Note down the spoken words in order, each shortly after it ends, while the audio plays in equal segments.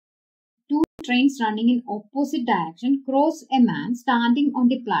trains running in opposite direction cross a man standing on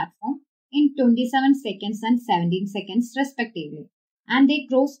the platform in 27 seconds and 17 seconds respectively, and they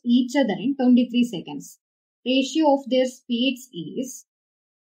cross each other in 23 seconds. Ratio of their speeds is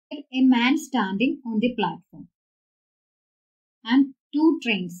a man standing on the platform and two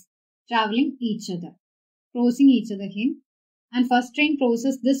trains traveling each other, crossing each other him, and first train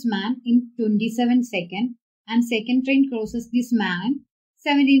crosses this man in 27 seconds and second train crosses this man in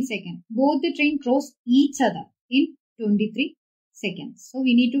 17 seconds. Both the train cross each other in 23 seconds. So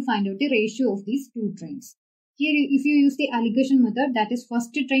we need to find out the ratio of these two trains. Here if you use the alligation method, that is first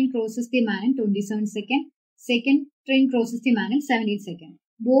train crosses the man in 27 seconds, second train crosses the man in 17 seconds.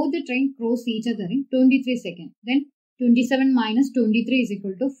 Both the train cross each other in 23 seconds. Then 27 minus 23 is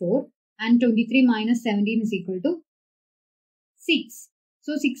equal to 4 and 23 minus 17 is equal to 6.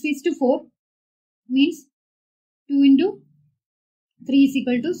 So 6 is to 4 means 2 into 3 is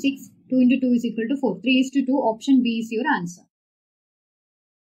equal to 6. 2 into 2 is equal to 4. 3 is to 2. Option B is your answer.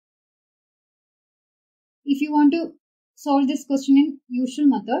 If you want to solve this question in usual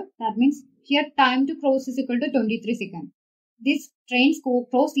method, that means here time to cross is equal to 23 seconds. These trains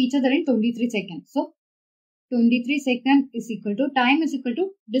cross each other in 23 seconds. So 23 seconds is equal to time is equal to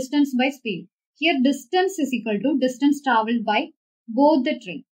distance by speed. Here distance is equal to distance travelled by both the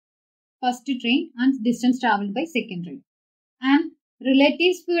train. First train and distance travelled by second train. And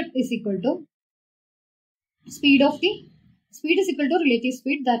relative speed is equal to speed is equal to relative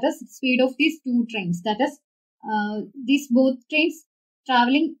speed, that is speed of these two trains, that is these both trains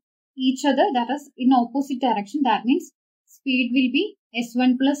traveling each other, that is in opposite direction. That means speed will be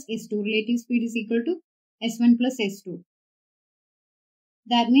S1 plus S2. Relative speed is equal to S1 plus S2.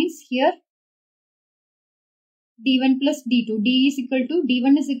 That means here D1 plus D2.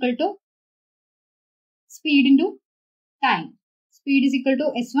 D1 is equal to speed into time. Speed is equal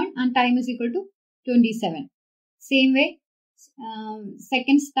to S1 and time is equal to 27. Same way,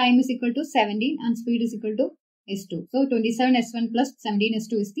 seconds time is equal to 17 and speed is equal to S2. So 27 S1 plus 17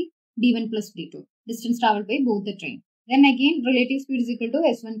 S2 is the D1 plus D2. Distance traveled by both the train. Then again relative speed is equal to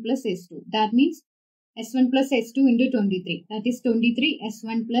S1 plus S2. That means S1 plus S2 into 23. That is 23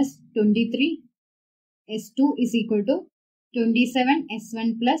 S1 plus 23 S2 is equal to 27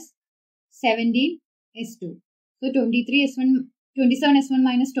 S1 plus 17 S2. So 27 S1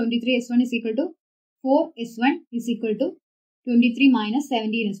 minus 23 S1 is equal to 4 S1 is equal to 23 minus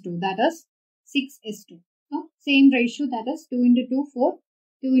 17 S2. That is 6 S2. So same ratio, that is 2 into 2 4,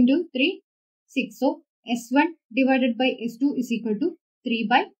 2 into 3 6. So S1 divided by S2 is equal to 3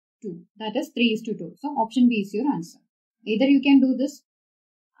 by 2. That is 3 is to 2. So option B is your answer. Either you can do this,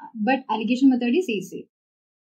 but alligation method is easy.